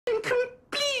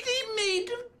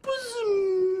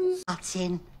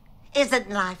Martin, isn't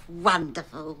life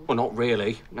wonderful? Well, not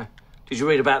really. No. Did you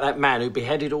read about that man who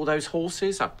beheaded all those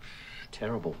horses? Oh,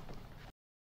 terrible.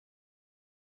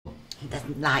 He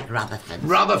doesn't like Rutherfords.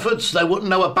 Rutherfords? They wouldn't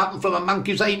know a button from a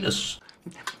monkey's anus.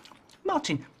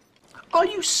 Martin, are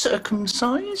you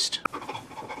circumcised?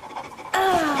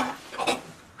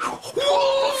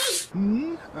 Wolves!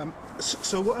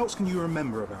 So what else can you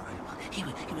remember about him?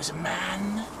 He was a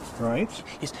man. Right.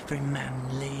 He's very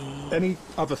manly. Any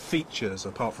other features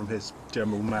apart from his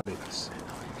general manliness?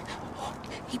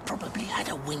 He probably had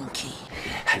a winky.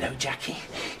 Hello, Jackie.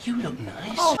 You look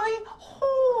nice. Oh, my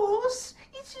horse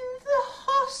is in the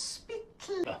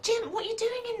hospital. Jim, what are you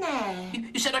doing in there?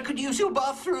 You said I could use your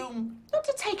bathroom. Not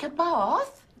to take a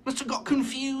bath. Must have got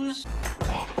confused.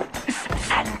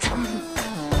 Phantom.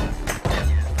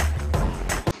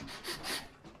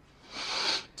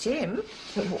 Jim,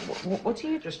 what are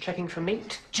you just checking for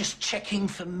meat? Just checking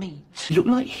for meat. You look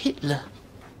like Hitler.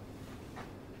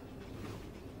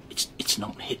 It's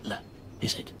not Hitler,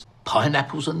 is it?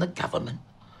 Pineapples and the government.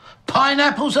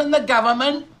 Pineapples and the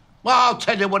government? Well, I'll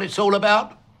tell you what it's all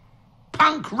about.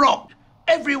 Punk rock.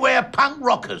 Everywhere punk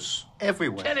rockers.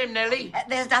 Everywhere. Tell him, Nelly.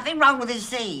 There's nothing wrong with his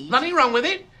seed. Nothing wrong with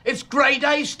it. It's grade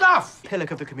A stuff.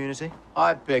 Pillock of the community.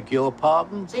 I beg your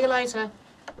pardon. See you later.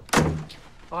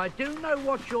 I do know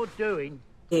what you're doing.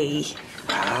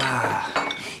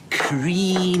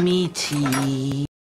 Creamy tea.